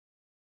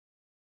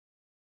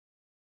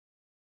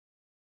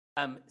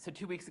So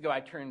 2 weeks ago,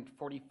 I turned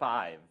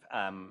 45,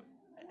 and,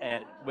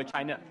 which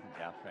I know,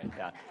 yeah, right,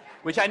 yeah,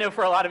 which I know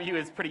for a lot of you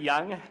is pretty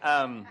young,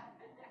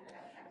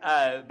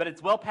 but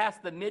it's well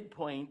past the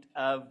midpoint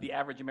of the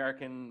average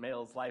American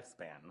male's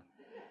lifespan.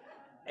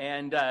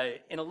 And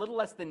in a little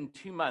less than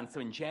 2 months,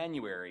 so in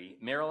January,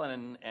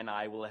 Marilyn and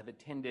I will have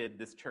attended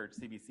this church,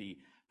 CBC,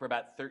 for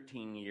about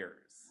 13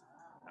 years.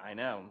 I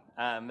know.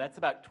 That's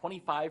about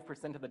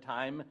 25% of the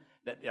time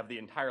of the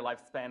entire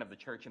lifespan of the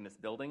church in this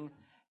building.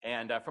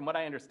 And from what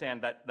I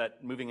understand,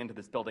 that moving into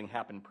this building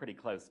happened pretty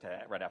close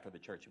to right after the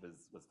church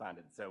was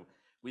founded. So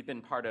we've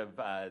been part of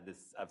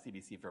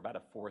CBC for about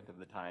a fourth of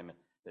the time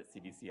that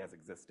CBC has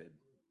existed.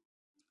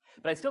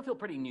 But I still feel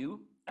pretty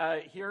new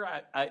here.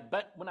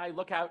 But when I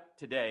look out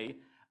today,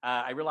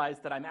 I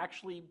realize that I'm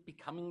actually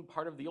becoming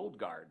part of the old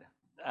guard.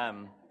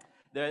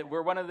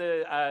 We're one of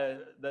there's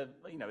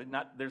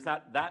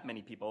not that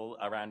many people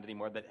around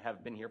anymore that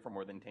have been here for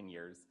more than 10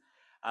 years.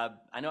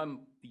 I know I'm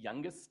the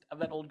youngest of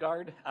that old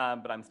guard,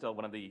 but I'm still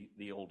one of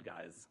the old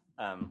guys.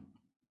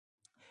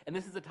 And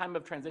this is a time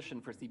of transition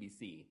for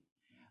CBC.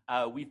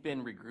 We've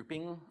been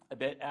regrouping a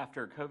bit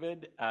after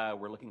COVID.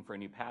 We're looking for a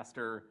new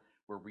pastor.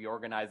 We're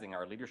reorganizing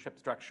our leadership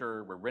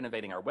structure. We're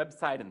renovating our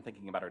website and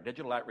thinking about our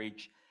digital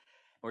outreach.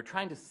 We're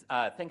trying to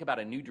think about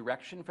a new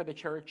direction for the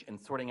church and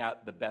sorting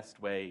out the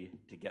best way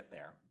to get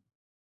there.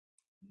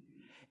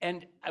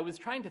 And I was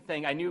trying to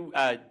think, I knew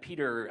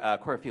Peter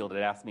Corfield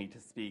had asked me to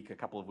speak a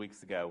couple of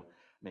weeks ago,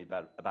 maybe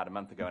about a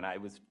month ago, and I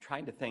was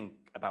trying to think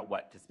about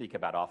what to speak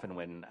about. Often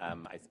when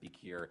I speak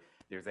here,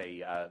 there's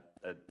a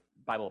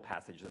Bible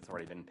passage that's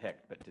already been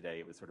picked, but today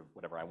it was sort of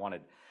whatever I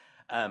wanted.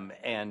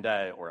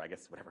 Or I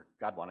guess whatever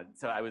God wanted.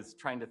 So I was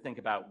trying to think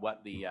about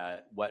what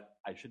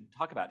I should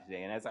talk about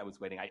today. And as I was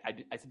waiting,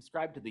 I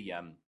subscribed to the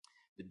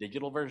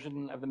digital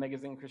version of the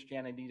magazine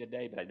Christianity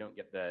Today, but I don't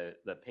get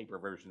the paper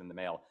version in the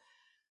mail.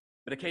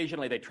 But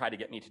occasionally they try to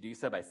get me to do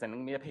so by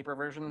sending me a paper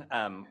version,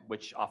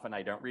 which often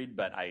I don't read,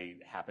 but I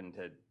happen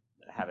to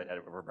have it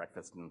over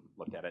breakfast and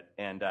looked at it.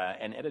 And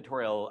an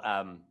editorial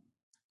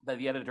by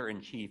the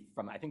editor-in-chief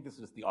from, I think this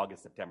was the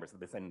August, September, so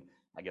they send,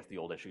 I guess, the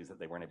old issues that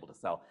they weren't able to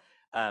sell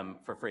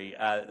for free.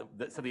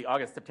 So the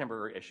August,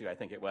 September issue, I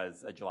think it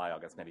was July,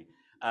 August maybe,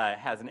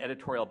 has an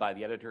editorial by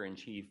the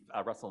editor-in-chief,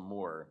 Russell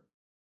Moore,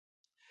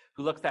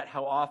 who looks at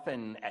how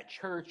often at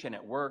church and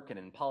at work and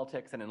in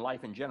politics and in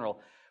life in general,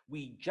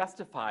 we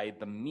justify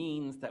the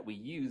means that we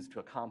use to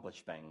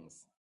accomplish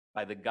things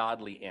by the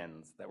godly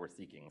ends that we're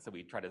seeking. So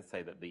we try to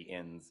say that the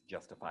ends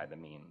justify the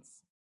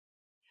means.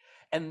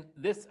 And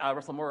this,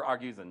 Russell Moore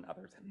argues, and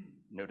others have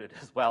noted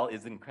as well,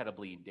 is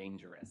incredibly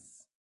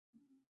dangerous.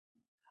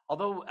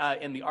 Although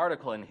in the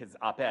article, in his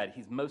op-ed,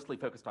 he's mostly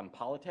focused on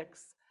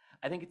politics,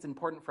 I think it's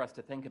important for us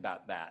to think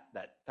about that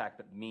fact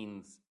that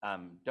means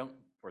don't,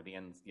 or the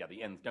ends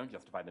don't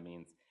justify the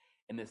means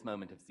in this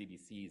moment of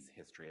CBC's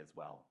history as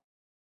well.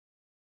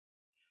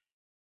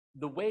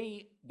 The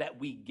way that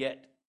we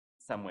get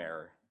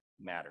somewhere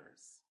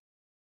matters.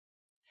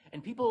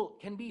 And people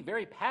can be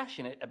very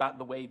passionate about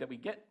the way that we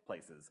get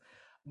places.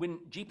 When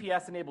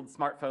GPS-enabled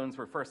smartphones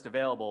were first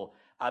available,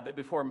 but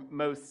before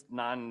most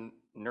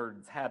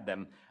non-nerds had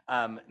them,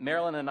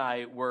 Marilyn and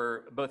I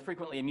were both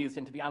frequently amused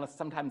and, to be honest,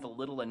 sometimes a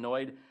little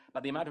annoyed by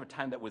the amount of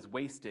time that was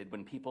wasted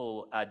when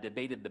people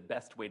debated the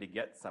best way to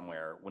get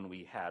somewhere when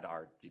we had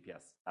our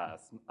GPS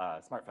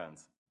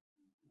smartphones.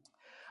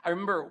 I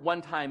remember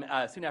one time,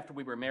 soon after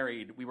we were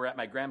married, we were at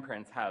my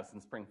grandparents' house in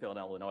Springfield,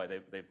 Illinois.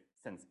 They've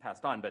since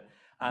passed on, but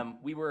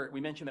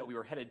we mentioned that we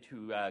were headed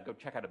to go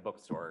check out a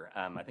bookstore.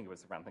 I think it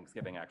was around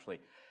Thanksgiving, actually.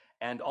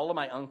 And all of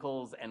my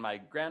uncles and my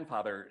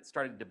grandfather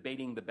started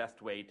debating the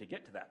best way to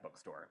get to that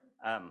bookstore.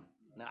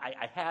 Now,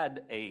 I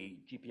had a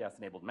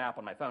GPS-enabled map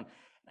on my phone.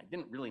 I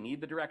didn't really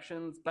need the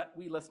directions, but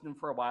we listened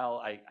for a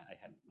while. I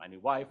had my new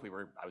wife.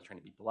 I was trying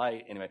to be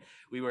polite. Anyway,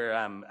 we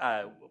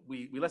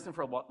listened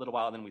for a little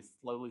while, and then we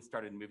slowly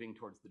started moving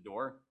towards the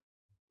door.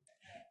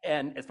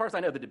 And as far as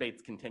I know, the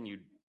debates continued,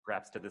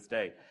 perhaps to this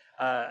day,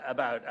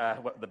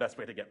 about what the best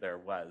way to get there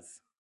was.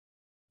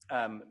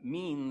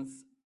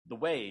 The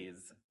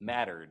ways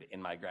mattered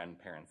in my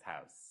grandparents'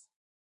 house.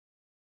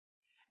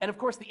 And of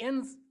course, the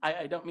ends,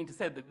 I don't mean to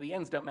say that the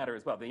ends don't matter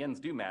as well. The ends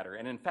do matter.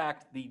 And in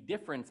fact, the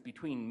difference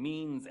between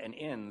means and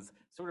ends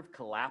sort of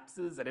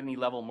collapses at any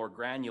level more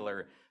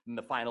granular than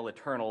the final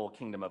eternal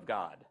kingdom of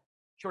God.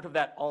 Short of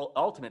that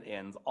ultimate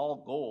ends,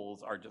 all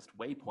goals are just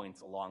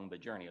waypoints along the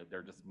journey.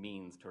 They're just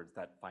means towards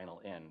that final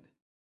end.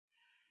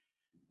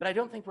 But I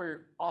don't think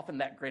we're often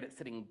that great at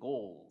setting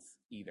goals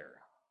either.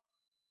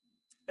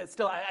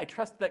 Still, I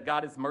trust that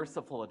God is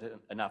merciful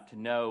enough to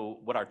know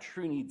what our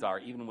true needs are,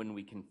 even when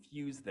we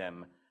confuse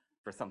them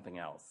for something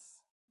else.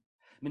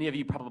 Many of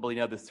you probably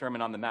know the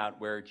Sermon on the Mount,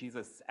 where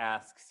Jesus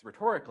asks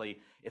rhetorically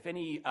if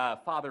any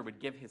father would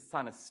give his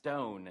son a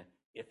stone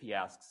if he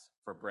asks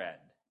for bread.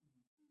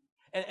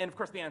 And of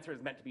course, the answer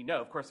is meant to be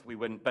no. Of course, we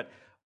wouldn't. But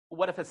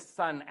what if a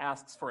son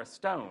asks for a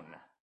stone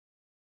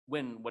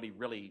when what he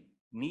really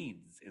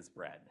needs is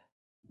bread?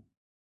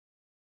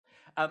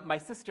 My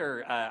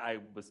sister, I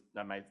was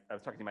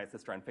talking to my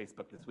sister on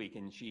Facebook this week,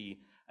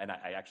 and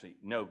I actually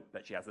know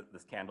that she has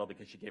this candle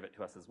because she gave it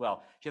to us as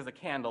well. She has a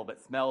candle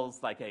that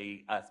smells like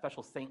a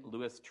special St.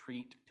 Louis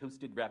treat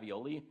toasted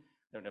ravioli.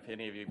 I don't know if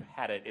any of you have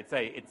had it.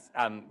 It's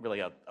really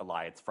a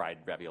lie. It's fried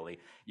ravioli.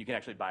 You can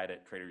actually buy it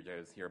at Trader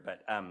Joe's here,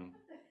 but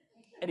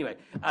anyway,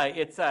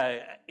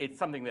 it's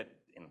something that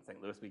in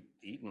St. Louis we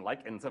eat and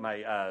like, and so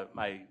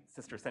my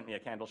sister sent me a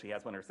candle. She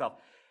has one herself.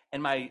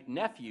 And my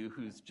nephew,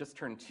 who's just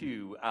turned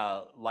 2,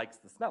 likes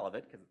the smell of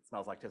it because it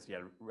smells like toasted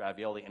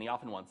ravioli, and he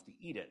often wants to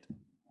eat it.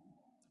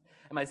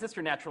 And my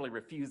sister naturally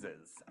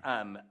refuses.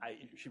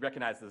 She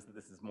recognizes that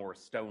this is more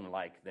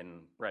stone-like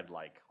than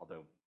bread-like,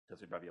 although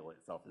toasted ravioli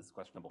itself is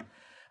questionable.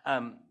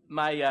 And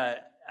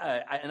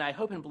I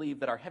hope and believe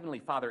that our Heavenly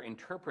Father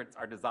interprets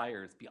our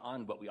desires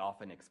beyond what we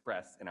often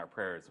express in our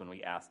prayers when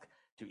we ask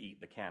to eat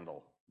the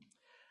candle.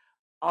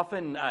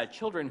 Often,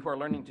 children who are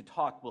learning to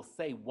talk will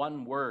say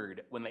one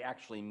word when they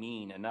actually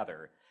mean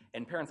another.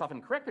 And parents often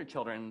correct their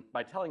children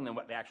by telling them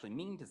what they actually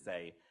mean to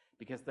say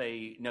because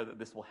they know that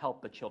this will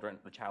help the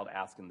child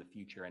ask in the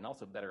future and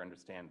also better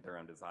understand their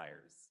own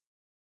desires.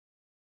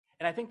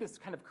 And I think this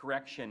kind of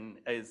correction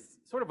is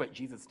sort of what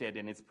Jesus did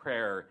in his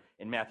prayer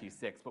in Matthew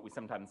 6, what we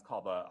sometimes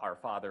call the Our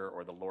Father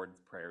or the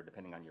Lord's Prayer,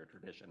 depending on your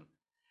tradition.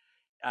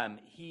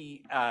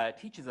 He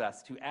teaches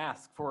us to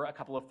ask for a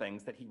couple of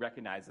things that he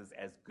recognizes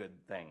as good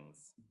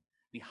things.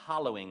 The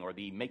hallowing or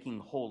the making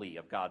holy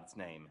of God's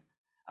name.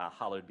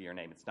 Hallowed be your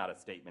name. It's not a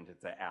statement,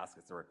 it's an ask,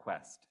 it's a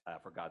request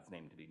for God's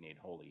name to be made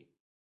holy.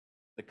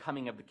 The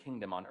coming of the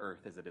kingdom on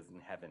earth as it is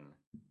in heaven.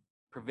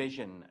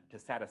 Provision to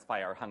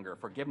satisfy our hunger,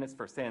 forgiveness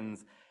for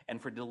sins,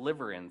 and for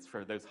deliverance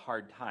for those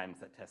hard times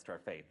that test our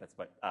faith. That's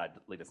what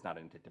lead us not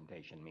into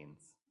temptation means.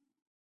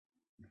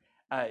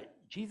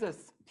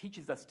 Jesus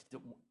teaches us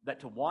that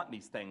to want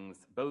these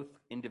things, both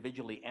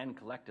individually and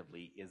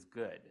collectively, is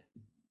good.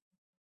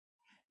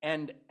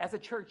 And as a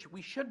church,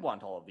 we should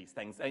want all of these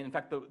things. In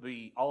fact,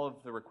 all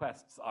of the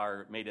requests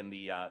are made in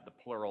the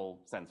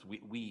plural sense.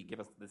 We give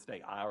us this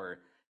day our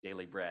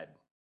daily bread.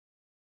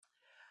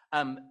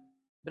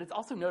 But it's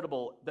also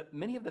notable that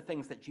many of the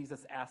things that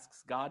Jesus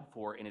asks God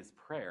for in his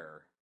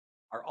prayer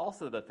are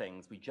also the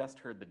things we just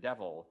heard the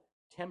devil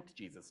tempt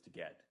Jesus to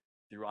get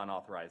through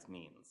unauthorized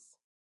means.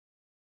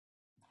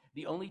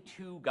 The only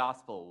 2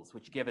 Gospels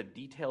which give a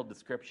detailed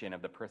description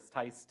of the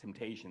precise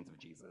temptations of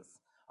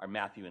Jesus are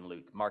Matthew and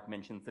Luke. Mark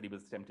mentions that he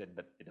was tempted,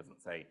 but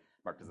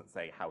Mark doesn't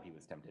say how he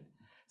was tempted.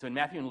 So in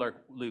Matthew and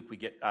Luke, we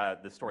get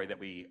the story that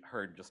we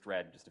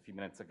read just a few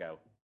minutes ago.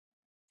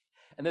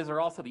 And those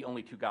are also the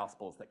only 2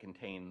 Gospels that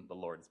contain the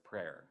Lord's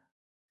Prayer.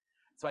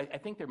 So I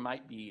think there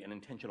might be an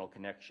intentional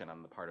connection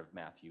on the part of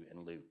Matthew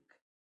and Luke.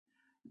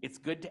 It's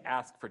good to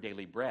ask for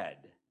daily bread,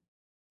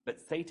 but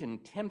Satan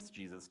tempts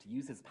Jesus to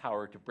use his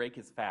power to break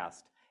his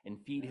fast and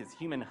feed his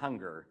human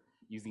hunger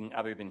using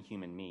other than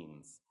human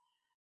means.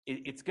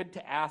 It's good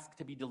to ask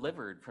to be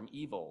delivered from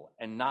evil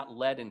and not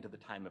led into the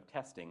time of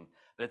testing,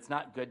 but it's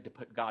not good to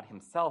put God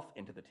himself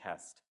into the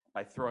test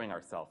by throwing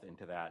ourselves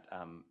into that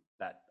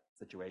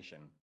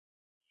situation.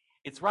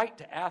 It's right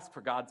to ask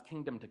for God's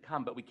kingdom to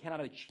come, but we cannot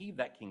achieve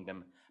that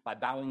kingdom by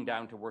bowing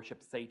down to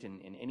worship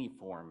Satan in any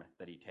form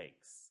that he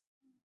takes.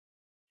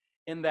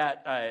 In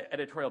that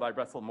editorial by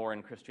Russell Moore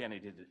in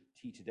Christianity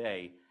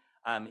Today,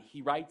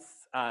 he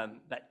writes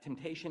about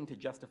temptation to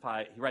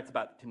justify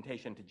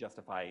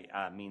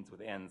means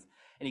with ends,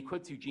 and he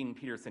quotes Eugene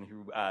Peterson,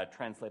 who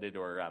translated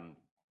or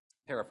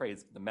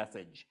paraphrased the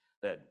Message,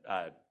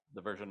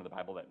 the version of the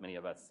Bible that many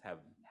of us have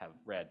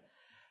read.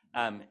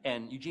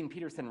 And Eugene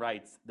Peterson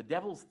writes, "The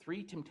devil's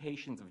 3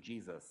 temptations of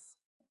Jesus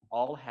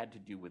all had to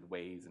do with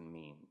ways and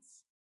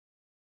means.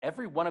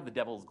 Every one of the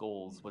devil's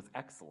goals was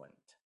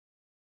excellent.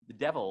 The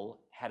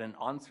devil had an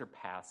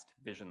unsurpassed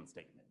vision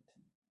statement,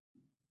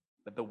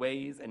 but the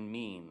ways and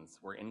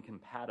means were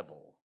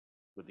incompatible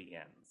with the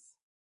ends."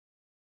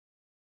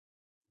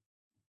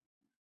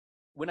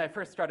 When I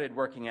first started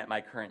working at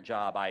my current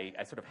job, I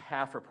sort of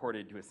half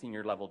reported to a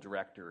senior level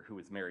director who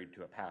was married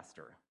to a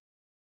pastor.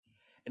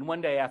 And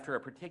one day, after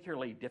a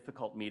particularly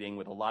difficult meeting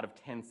with a lot of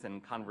tense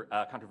and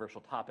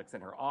controversial topics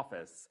in her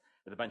office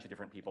with a bunch of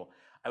different people,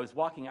 I was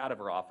walking out of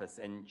her office,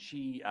 and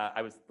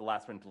I was the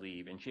last one to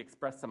leave, and she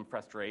expressed some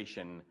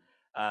frustration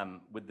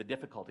with the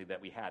difficulty that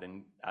we had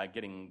in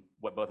getting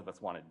what both of us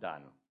wanted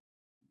done.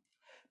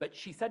 But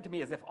she said to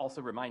me, as if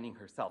also reminding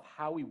herself,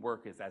 how we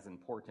work is as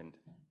important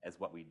as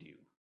what we do.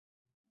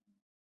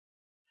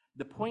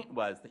 The point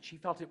was that she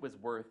felt it was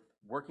worth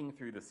working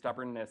through the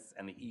stubbornness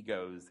and the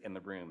egos in the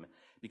room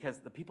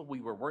because the people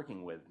we were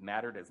working with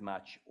mattered as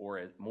much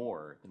or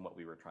more than what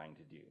we were trying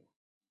to do.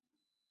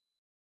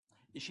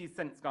 She's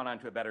since gone on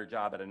to a better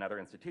job at another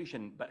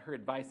institution, but her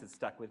advice has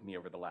stuck with me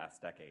over the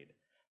last decade.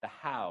 The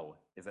how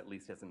is at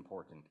least as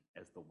important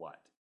as the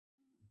what.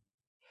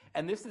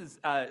 And this is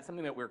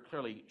something that we're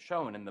clearly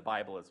shown in the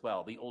Bible as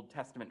well. The Old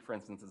Testament, for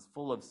instance, is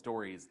full of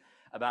stories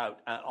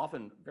about,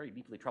 often very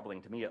deeply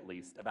troubling to me at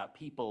least, about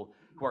people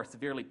who are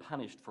severely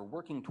punished for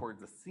working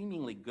towards a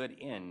seemingly good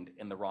end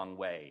in the wrong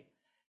way.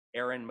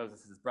 Aaron,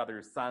 Moses'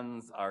 brother's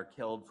sons, are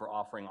killed for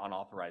offering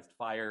unauthorized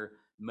fire.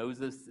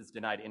 Moses is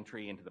denied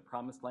entry into the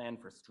promised land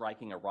for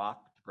striking a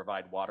rock to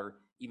provide water,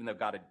 even though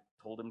God had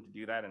told him to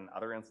do that in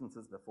other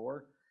instances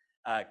before.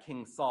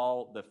 King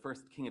Saul, the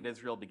first king of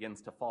Israel,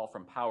 begins to fall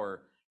from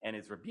power and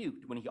is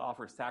rebuked when he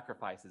offers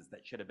sacrifices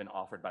that should have been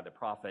offered by the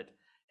prophet.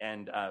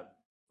 And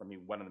for me,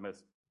 one of the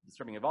most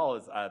disturbing of all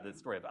is the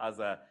story of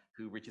Uzzah,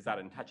 who reaches out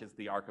and touches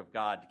the ark of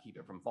God to keep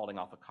it from falling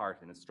off a cart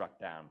and is struck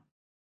down.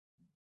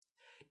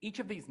 Each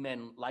of these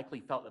men likely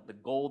felt that the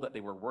goal that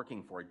they were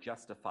working for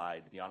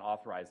justified the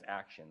unauthorized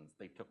actions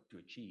they took to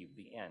achieve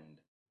the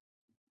end,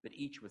 but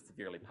each was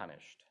severely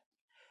punished.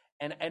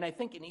 And I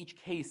think in each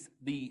case,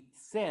 the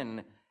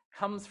sin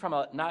comes from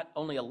not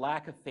only a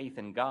lack of faith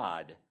in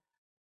God,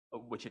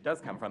 which it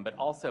does come from, but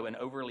also an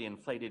overly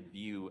inflated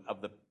view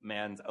of the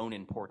man's own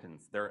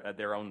importance,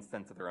 their own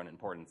sense of their own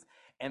importance,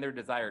 and their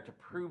desire to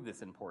prove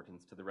this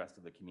importance to the rest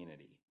of the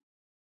community.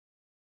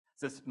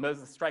 So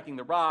Moses striking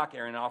the rock,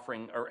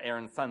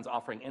 Aaron's sons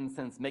offering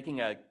incense,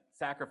 making a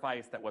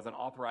sacrifice that wasn't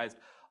authorized,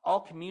 all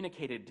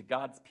communicated to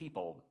God's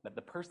people that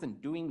the person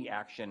doing the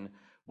action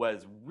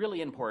was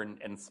really important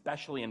and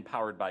specially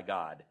empowered by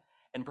God,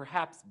 and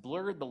perhaps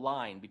blurred the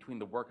line between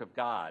the work of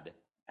God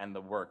and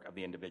the work of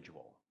the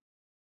individual.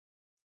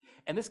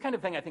 And this kind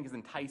of thing, I think, is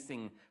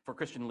enticing for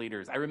Christian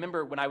leaders. I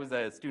remember when I was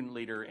a student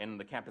leader in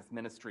the campus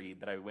ministry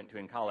that I went to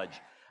in college,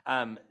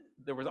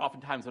 there was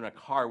often times when a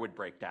car would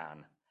break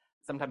down.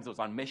 Sometimes it was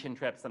on mission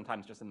trips,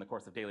 sometimes just in the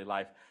course of daily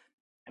life.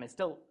 And I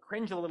still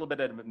cringe a little bit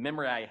at a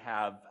memory I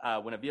have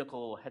when a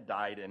vehicle had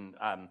died, and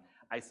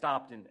I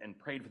stopped and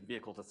prayed for the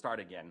vehicle to start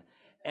again.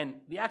 And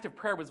the act of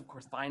prayer was, of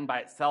course, fine by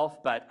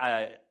itself, but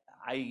I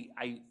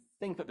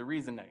think that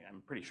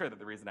I'm pretty sure that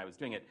the reason I was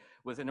doing it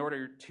was in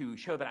order to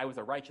show that I was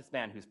a righteous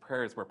man whose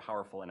prayers were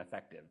powerful and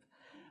effective.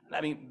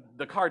 I mean,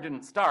 the car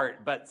didn't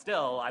start, but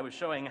still, I was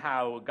showing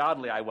how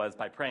godly I was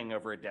by praying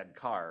over a dead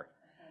car.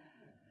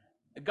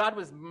 God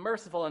was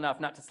merciful enough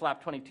not to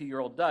slap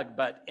 22-year-old Doug,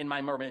 but in my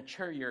more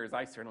mature years,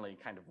 I certainly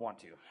kind of want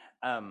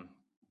to.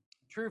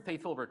 True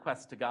faithful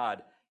requests to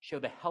God show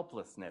the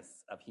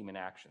helplessness of human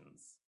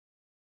actions.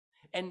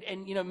 And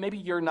maybe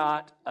you're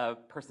not a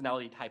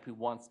personality type who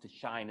wants to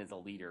shine as a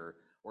leader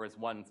or as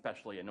one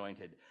specially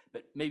anointed,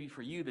 but maybe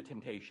for you the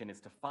temptation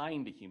is to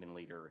find a human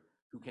leader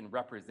who can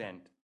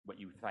represent what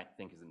you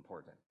think is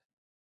important.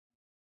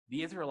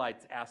 The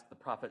Israelites asked the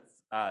prophet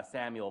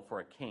Samuel for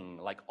a king,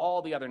 like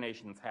all the other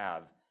nations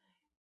have,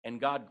 and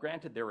God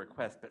granted their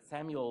request, but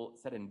Samuel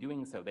said in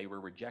doing so they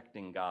were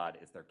rejecting God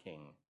as their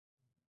king.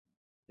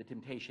 The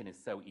temptation is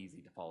so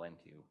easy to fall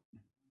into.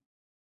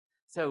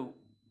 So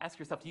ask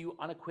yourself, do you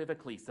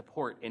unequivocally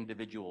support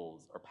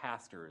individuals or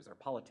pastors or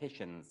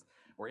politicians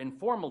or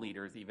informal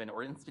leaders even,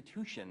 or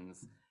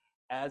institutions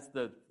as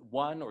the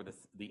one or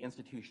the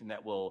institution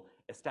that will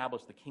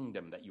establish the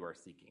kingdom that you are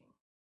seeking?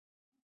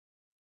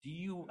 Do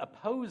you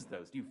oppose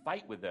those? Do you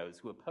fight with those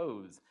who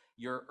oppose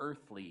your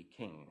earthly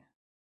king?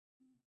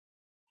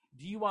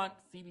 Do you want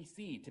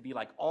CBC to be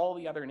like all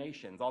the other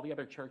nations, all the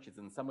other churches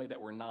in some way that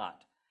we're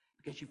not?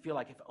 Because you feel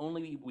like if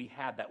only we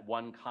had that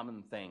one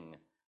common thing,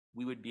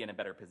 we would be in a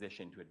better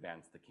position to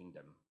advance the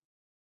kingdom.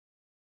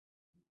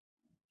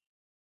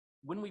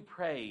 When we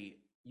pray,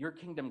 your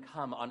kingdom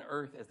come on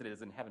earth as it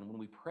is in heaven, when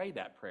we pray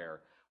that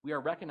prayer, we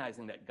are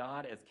recognizing that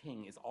God as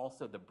king is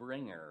also the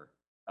bringer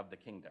of the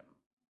kingdom.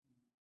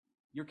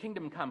 Your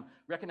kingdom come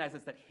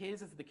recognizes that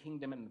his is the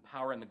kingdom and the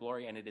power and the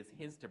glory, and it is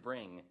his to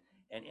bring,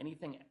 and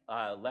anything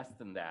less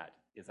than that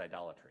is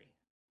idolatry.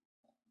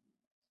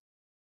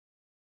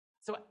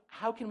 So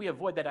how can we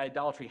avoid that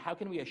idolatry? How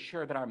can we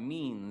assure that our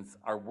means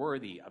are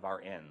worthy of our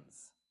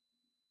ends?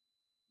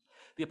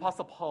 The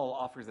Apostle Paul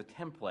offers a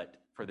template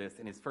for this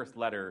in his first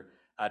letter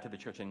to the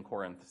church in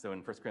Corinth, so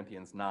in 1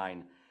 Corinthians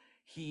 9.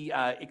 He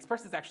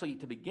expresses actually,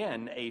 to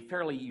begin, a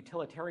fairly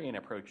utilitarian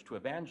approach to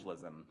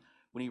evangelism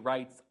when he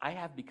writes, "I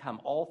have become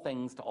all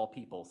things to all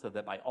people so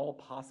that by all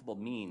possible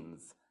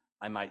means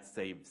I might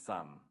save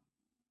some."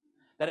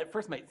 That at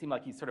first might seem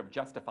like he's sort of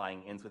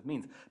justifying ends with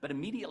means, but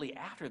immediately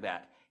after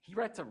that, he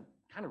writes a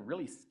kind of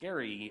really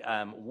scary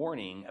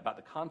warning about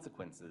the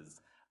consequences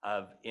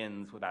of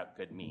ends without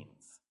good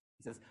means.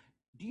 He says,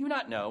 "Do you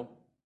not know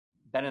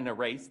that in a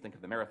race, think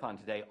of the marathon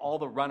today, all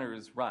the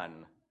runners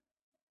run,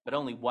 but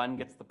only one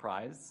gets the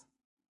prize?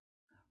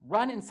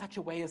 Run in such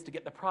a way as to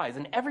get the prize,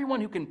 and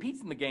everyone who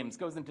competes in the games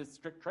goes into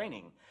strict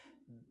training.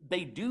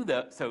 They do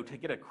so to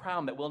get a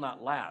crown that will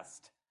not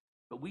last,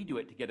 but we do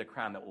it to get a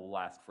crown that will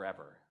last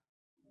forever.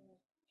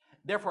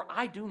 Therefore,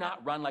 I do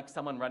not run like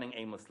someone running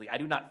aimlessly. I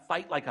do not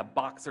fight like a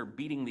boxer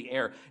beating the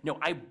air. No,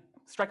 I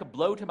strike a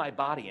blow to my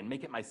body and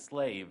make it my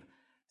slave,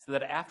 so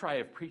that after I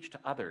have preached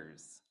to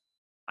others,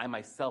 I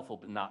myself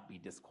will not be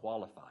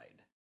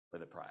disqualified for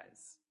the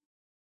prize."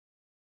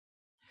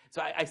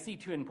 So I see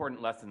two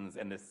important lessons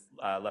in this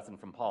lesson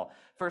from Paul.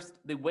 First,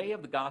 the way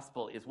of the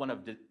gospel is one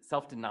of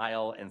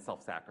self-denial and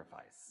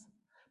self-sacrifice.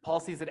 Paul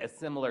sees it as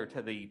similar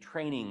to the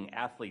training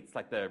athletes,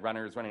 like the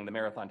runners running the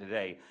marathon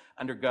today,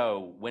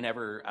 undergo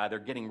whenever they're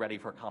getting ready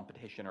for a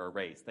competition or a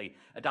race. They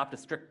adopt a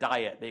strict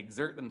diet. They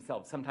exert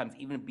themselves, sometimes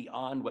even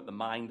beyond what the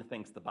mind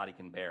thinks the body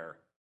can bear.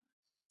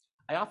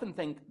 I often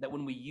think that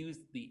when we use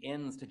the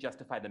ends to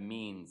justify the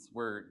means,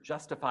 we're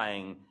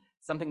justifying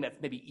something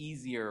that's maybe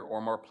easier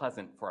or more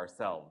pleasant for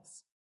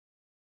ourselves.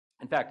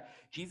 In fact,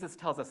 Jesus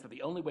tells us that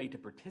the only way to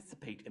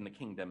participate in the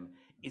kingdom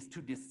is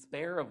to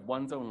despair of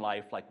one's own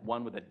life like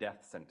one with a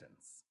death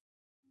sentence.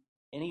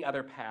 Any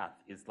other path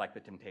is like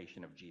the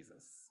temptation of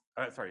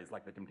is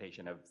like the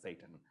temptation of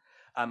Satan.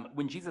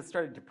 When Jesus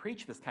started to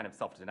preach this kind of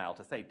self-denial,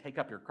 to say, take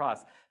up your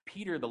cross,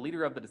 Peter, the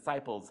leader of the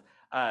disciples,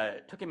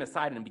 took him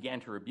aside and began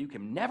to rebuke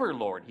him. Never,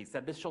 Lord, he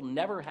said, this shall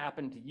never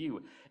happen to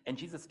you. And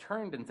Jesus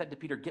turned and said to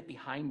Peter, get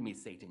behind me,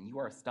 Satan. You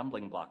are a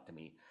stumbling block to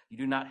me. You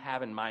do not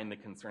have in mind the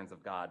concerns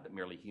of God, but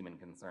merely human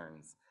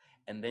concerns.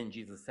 And then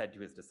Jesus said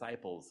to his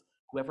disciples,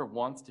 whoever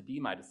wants to be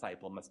my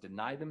disciple must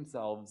deny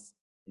themselves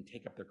and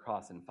take up their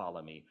cross and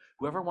follow me.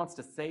 Whoever wants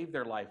to save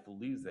their life will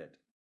lose it,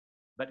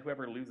 but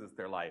whoever loses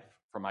their life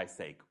for my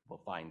sake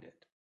will find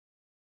it.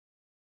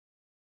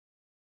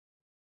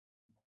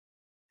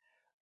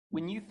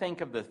 When you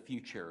think of the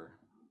future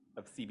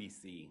of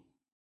CBC,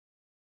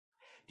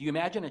 do you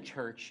imagine a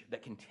church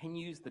that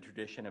continues the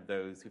tradition of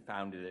those who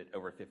founded it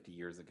over 50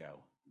 years ago?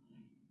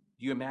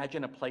 Do you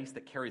imagine a place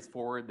that carries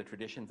forward the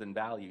traditions and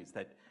values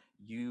that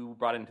you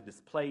brought into this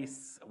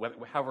place,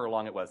 however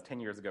long it was, 10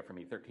 years ago for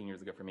me, 13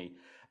 years ago for me,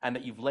 and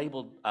that you've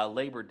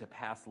labored to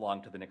pass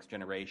along to the next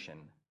generation?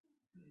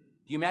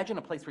 Do you imagine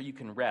a place where you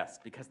can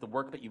rest because the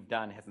work that you've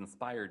done has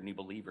inspired new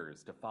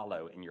believers to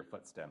follow in your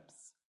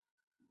footsteps?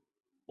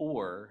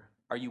 Or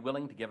are you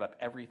willing to give up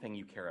everything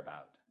you care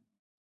about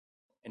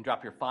and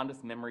drop your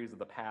fondest memories of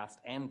the past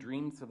and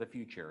dreams for the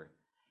future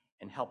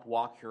and help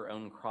walk your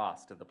own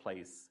cross to the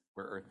place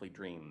where earthly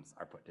dreams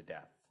are put to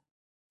death?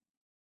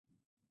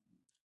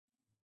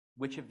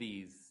 Which of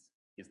these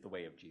is the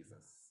way of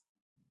Jesus?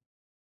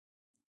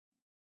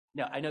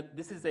 Now, I know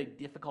this is a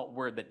difficult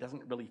word that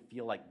doesn't really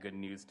feel like good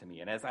news to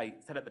me. And as I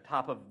said at the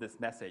top of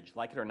this message,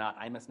 like it or not,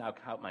 I must now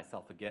count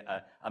myself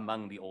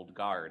among the old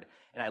guard.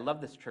 And I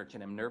love this church,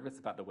 and I'm nervous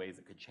about the ways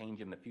it could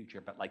change in the future.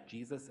 But like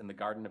Jesus in the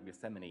Garden of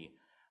Gethsemane,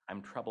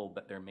 I'm troubled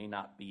that there may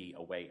not be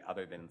a way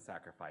other than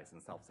sacrifice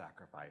and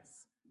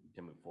self-sacrifice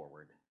to move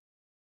forward.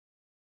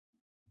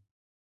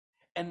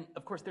 And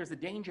of course, there's a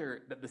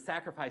danger that the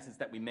sacrifices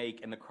that we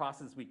make and the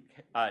crosses we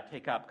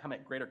take up come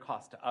at greater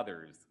cost to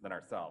others than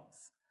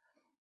ourselves.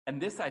 And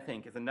this, I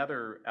think, is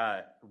another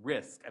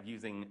risk of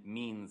using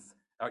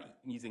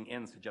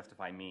ends to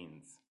justify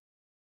means.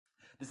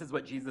 This is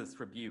what Jesus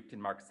rebuked in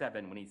Mark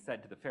 7 when he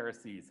said to the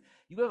Pharisees,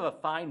 you have a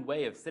fine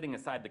way of setting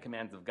aside the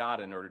commands of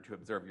God in order to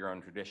observe your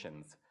own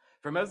traditions.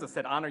 For Moses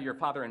said, honor your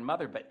father and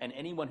mother, and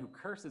anyone who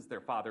curses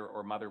their father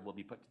or mother will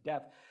be put to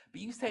death. But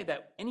you say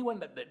that anyone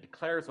that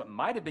declares what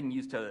might have been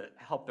used to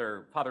help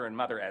their father and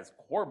mother as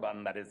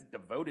korban, that is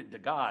devoted to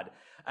God,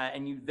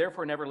 and you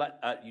therefore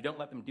you don't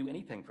let them do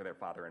anything for their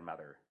father and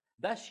mother.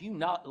 Thus you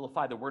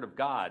nullify the word of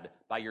God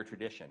by your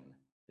tradition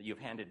that you've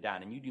handed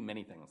down, and you do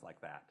many things like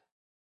that.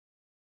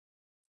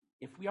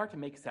 If we are to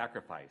make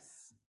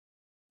sacrifice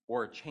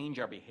or change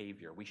our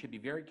behavior, we should be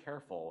very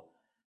careful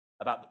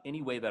about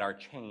any way that our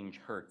change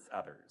hurts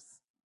others.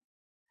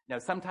 Now,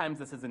 sometimes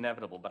this is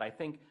inevitable, but I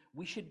think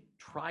we should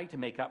try to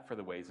make up for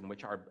the ways in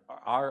which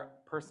our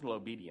personal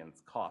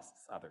obedience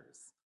costs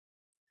others.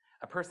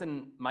 A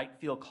person might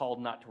feel called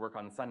not to work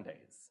on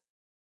Sundays,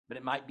 but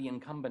it might be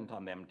incumbent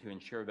on them to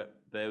ensure that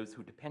those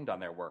who depend on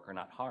their work are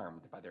not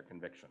harmed by their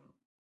conviction.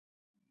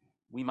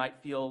 We might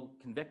feel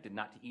convicted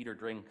not to eat or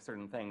drink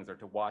certain things or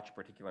to watch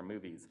particular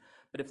movies.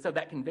 But if so,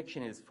 that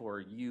conviction is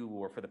for you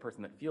or for the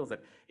person that feels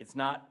it. It's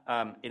not,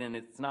 and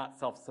it's not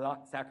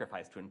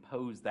self-sacrifice to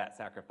impose that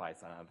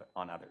sacrifice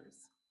on others.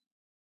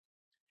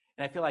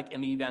 And I feel like in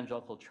the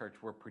evangelical church,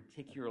 we're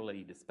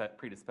particularly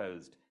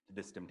predisposed to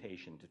this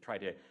temptation to try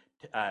to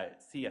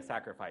see a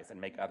sacrifice and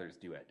make others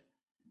do it.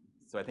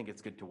 So I think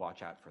it's good to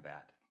watch out for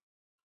that.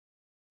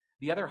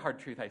 The other hard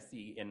truth I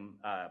see in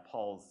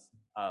Paul's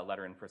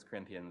letter in 1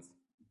 Corinthians,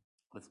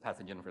 this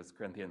passage in 1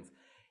 Corinthians,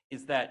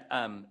 is that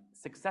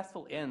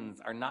successful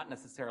ends are not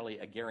necessarily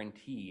a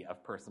guarantee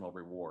of personal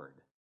reward.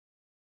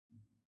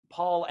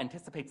 Paul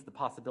anticipates the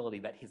possibility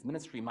that his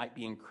ministry might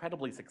be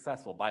incredibly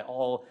successful. By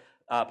all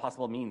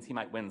possible means, he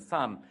might win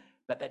some,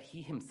 but that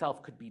he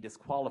himself could be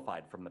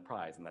disqualified from the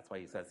prize. And that's why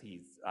he says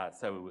he's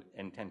so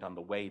intent on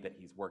the way that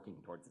he's working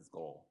towards his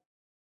goal.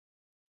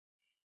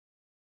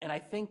 And I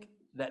think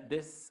that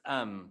this,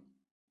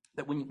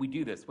 that when we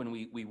do this, when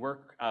we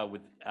work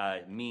with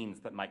means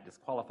that might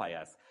disqualify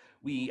us,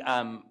 we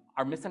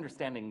are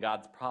misunderstanding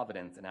God's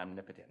providence and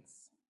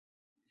omnipotence.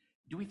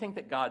 Do we think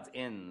that God's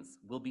ends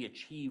will be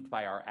achieved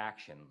by our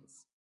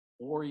actions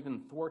or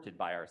even thwarted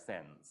by our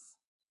sins?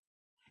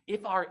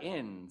 If our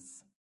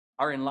ends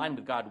are in line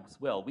with God's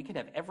will, we can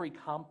have every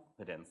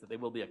confidence that they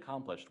will be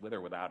accomplished with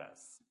or without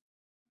us.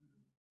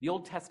 The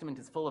Old Testament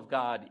is full of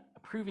God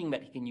proving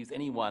that he can use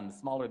anyone, the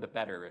smaller the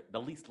better, the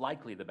least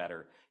likely the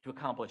better, to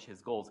accomplish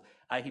his goals.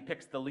 He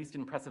picks the least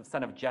impressive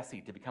son of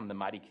Jesse to become the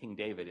mighty King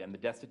David, and the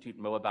destitute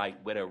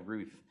Moabite widow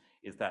Ruth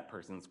is that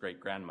person's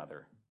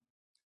great-grandmother.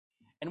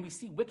 And we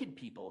see wicked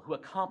people who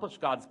accomplish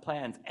God's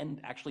plans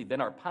and actually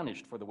then are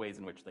punished for the ways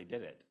in which they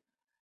did it.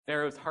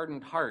 Pharaoh's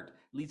hardened heart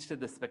leads to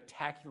the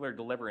spectacular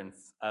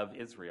deliverance of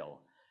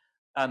Israel.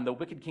 The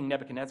wicked king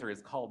Nebuchadnezzar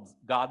is called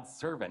God's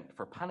servant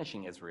for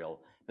punishing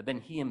Israel, but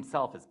then he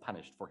himself is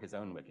punished for his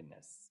own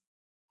wickedness.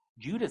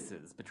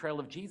 Judas's betrayal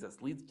of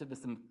Jesus leads to the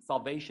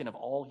salvation of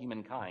all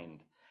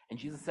humankind. And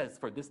Jesus says,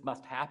 for this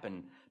must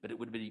happen, but it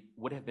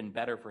would have been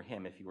better for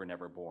him if he were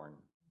never born.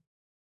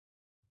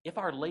 If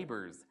our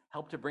labors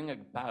help to bring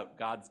about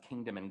God's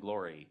kingdom and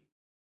glory,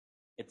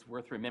 it's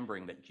worth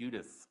remembering that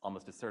Judas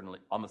almost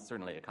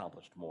certainly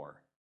accomplished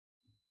more.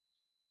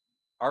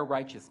 Our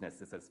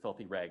righteousness is as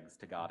filthy rags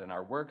to God, and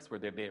our works, where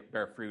they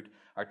bear fruit,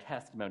 are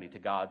testimony to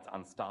God's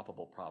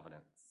unstoppable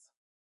providence.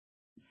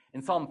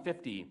 In Psalm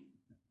 50,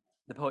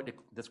 the poet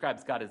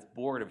describes God as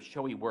bored of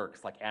showy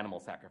works like animal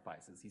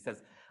sacrifices. He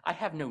says, I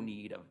have no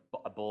need of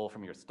a bull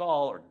from your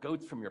stall or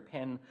goats from your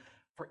pen,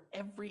 for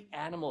every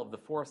animal of the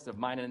forest of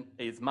mine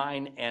is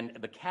mine, and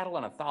the cattle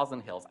on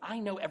 1,000 hills. I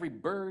know every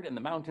bird in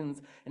the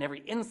mountains and every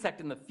insect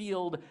in the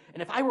field,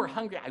 and if I were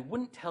hungry, I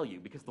wouldn't tell you,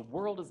 because the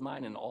world is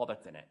mine and all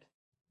that's in it.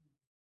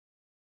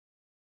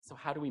 So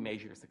how do we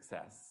measure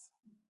success?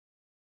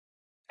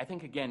 I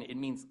think, again, it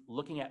means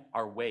looking at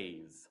our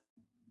ways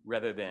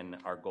rather than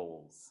our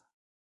goals.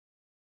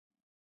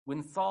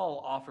 When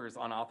Saul offers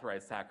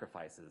unauthorized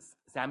sacrifices,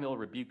 Samuel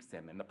rebukes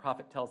him, and the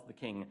prophet tells the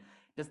king,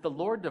 does the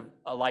Lord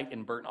delight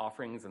in burnt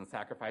offerings and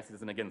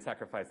sacrifices? And again,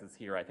 sacrifices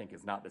here, I think,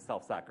 is not the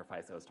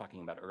self-sacrifice I was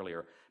talking about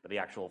earlier, but the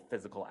actual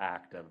physical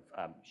act of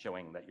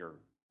showing that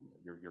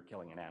you're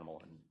killing an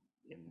animal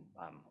in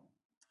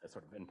a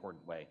sort of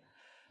important way.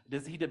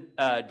 Does he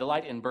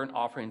delight in burnt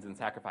offerings and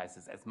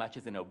sacrifices as much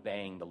as in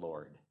obeying the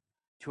Lord?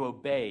 To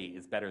obey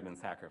is better than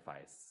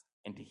sacrifice,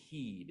 and to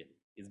heed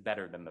is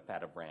better than the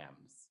fat of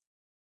rams.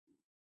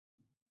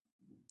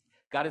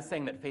 God is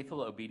saying that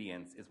faithful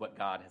obedience is what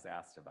God has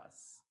asked of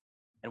us.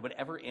 And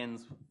whatever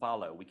ends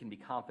follow, we can be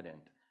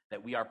confident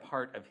that we are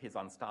part of his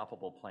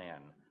unstoppable plan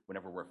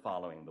whenever we're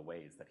following the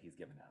ways that he's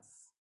given us.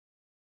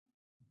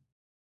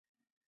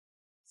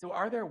 So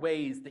are there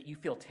ways that you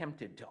feel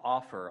tempted to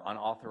offer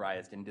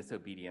unauthorized and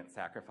disobedient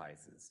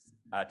sacrifices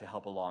to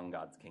help along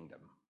God's kingdom?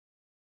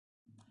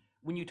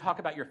 When you talk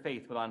about your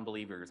faith with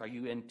unbelievers, are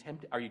you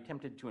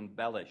tempted to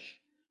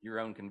embellish your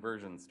own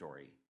conversion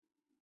story?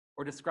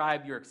 Or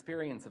describe your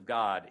experience of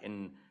God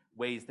in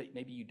ways that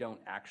maybe you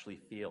don't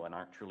actually feel and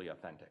aren't truly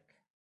authentic?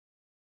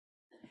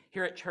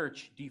 Here at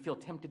church, do you feel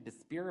tempted to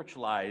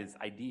spiritualize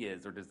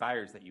ideas or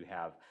desires that you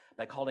have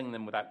by calling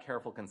them without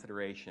careful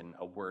consideration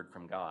a word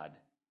from God?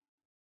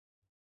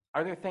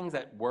 Are there things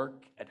at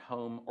work, at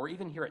home, or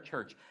even here at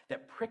church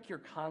that prick your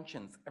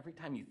conscience every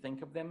time you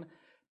think of them,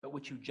 but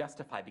which you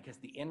justify because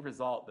the end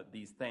result that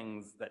these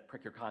things that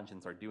prick your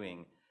conscience are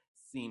doing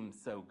seem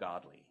so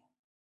godly?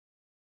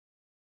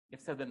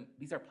 If so, then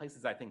these are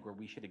places, I think, where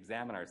we should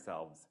examine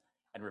ourselves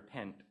and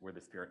repent where the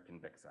Spirit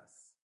convicts us.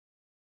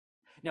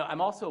 Now,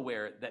 I'm also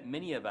aware that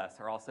many of us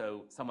are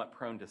also somewhat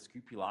prone to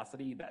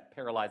scrupulosity, that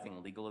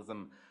paralyzing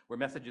legalism, where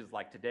messages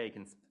like today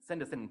can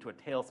send us into a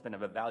tailspin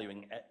of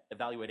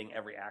evaluating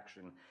every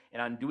action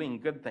and undoing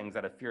good things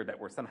out of fear that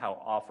we're somehow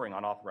offering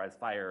unauthorized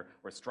fire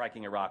or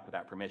striking a rock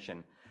without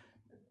permission.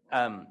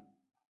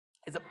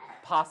 Is it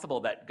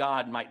possible that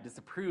God might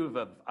disapprove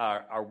of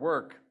our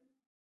work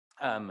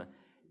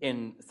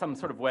in some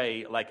sort of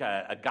way, like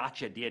a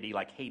gotcha deity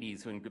like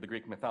Hades, who in the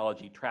Greek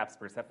mythology traps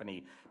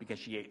Persephone because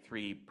she ate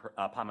 3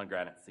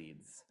 pomegranate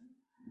seeds?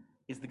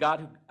 Is the God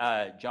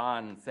who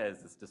John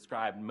says is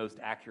described most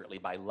accurately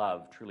by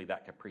love truly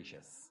that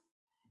capricious?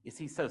 Is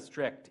he so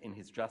strict in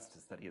his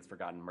justice that he has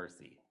forgotten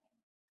mercy?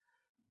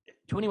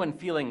 To anyone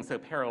feeling so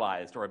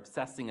paralyzed or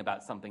obsessing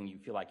about something you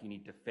feel like you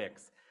need to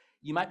fix,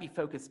 you might be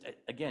focused,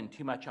 again,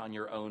 too much on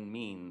your own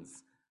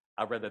means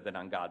rather than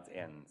on God's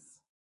ends.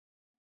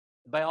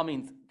 By all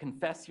means,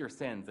 confess your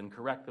sins and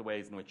correct the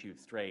ways in which you've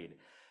strayed.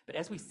 But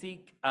as we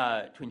seek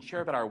to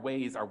ensure that our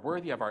ways are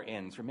worthy of our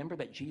ends, remember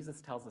that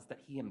Jesus tells us that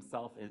he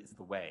himself is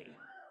the way.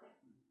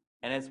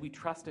 And as we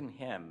trust in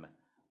him,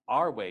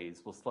 our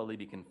ways will slowly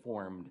be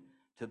conformed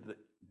to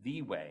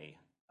the way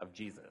of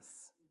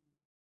Jesus.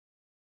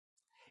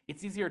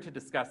 It's easier to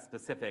discuss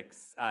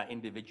specifics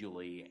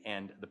individually,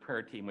 and the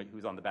prayer team,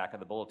 who's on the back of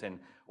the bulletin,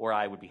 or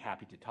I would be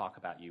happy to talk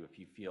about you if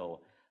you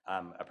feel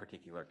a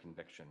particular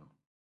conviction.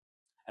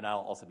 And I'll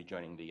also be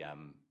joining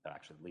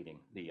leading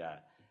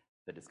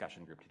the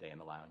discussion group today in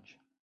the lounge.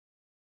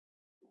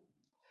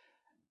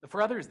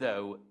 For others,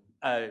 though,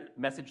 a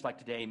message like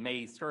today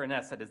may stir in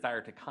us a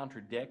desire to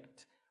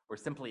contradict or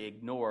simply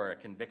ignore a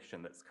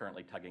conviction that's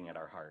currently tugging at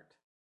our heart.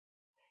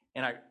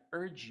 And I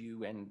urge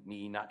you and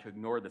me not to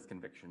ignore this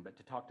conviction, but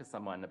to talk to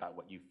someone about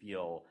what you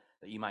feel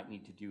that you might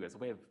need to do as a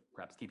way of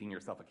perhaps keeping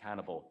yourself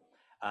accountable,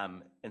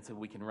 and so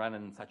we can run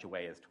in such a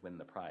way as to win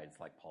the prize,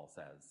 like Paul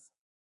says.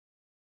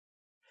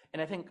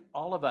 And I think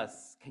all of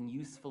us can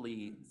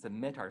usefully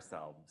submit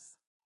ourselves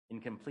in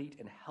complete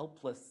and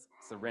helpless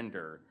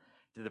surrender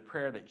to the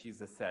prayer that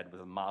Jesus said was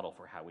a model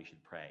for how we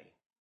should pray.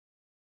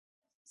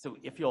 So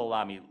if you'll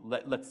allow me,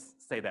 let's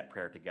say that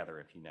prayer together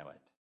if you know it.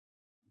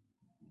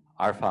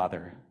 Our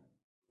Father,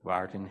 who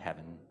art in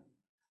heaven,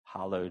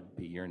 hallowed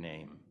be your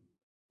name.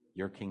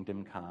 Your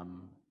kingdom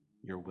come,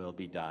 your will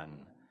be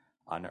done,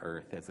 on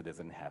earth as it is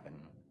in heaven.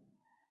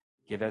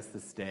 Give us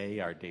this day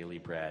our daily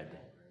bread,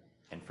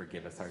 and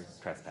forgive us our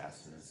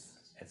trespasses,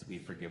 as we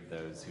forgive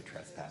those who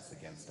trespass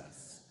against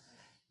us.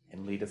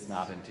 And lead us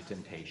not into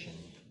temptation,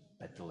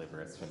 but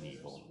deliver us from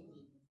evil.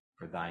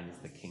 For thine is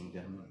the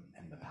kingdom,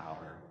 and the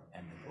power,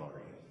 and the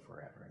glory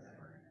forever.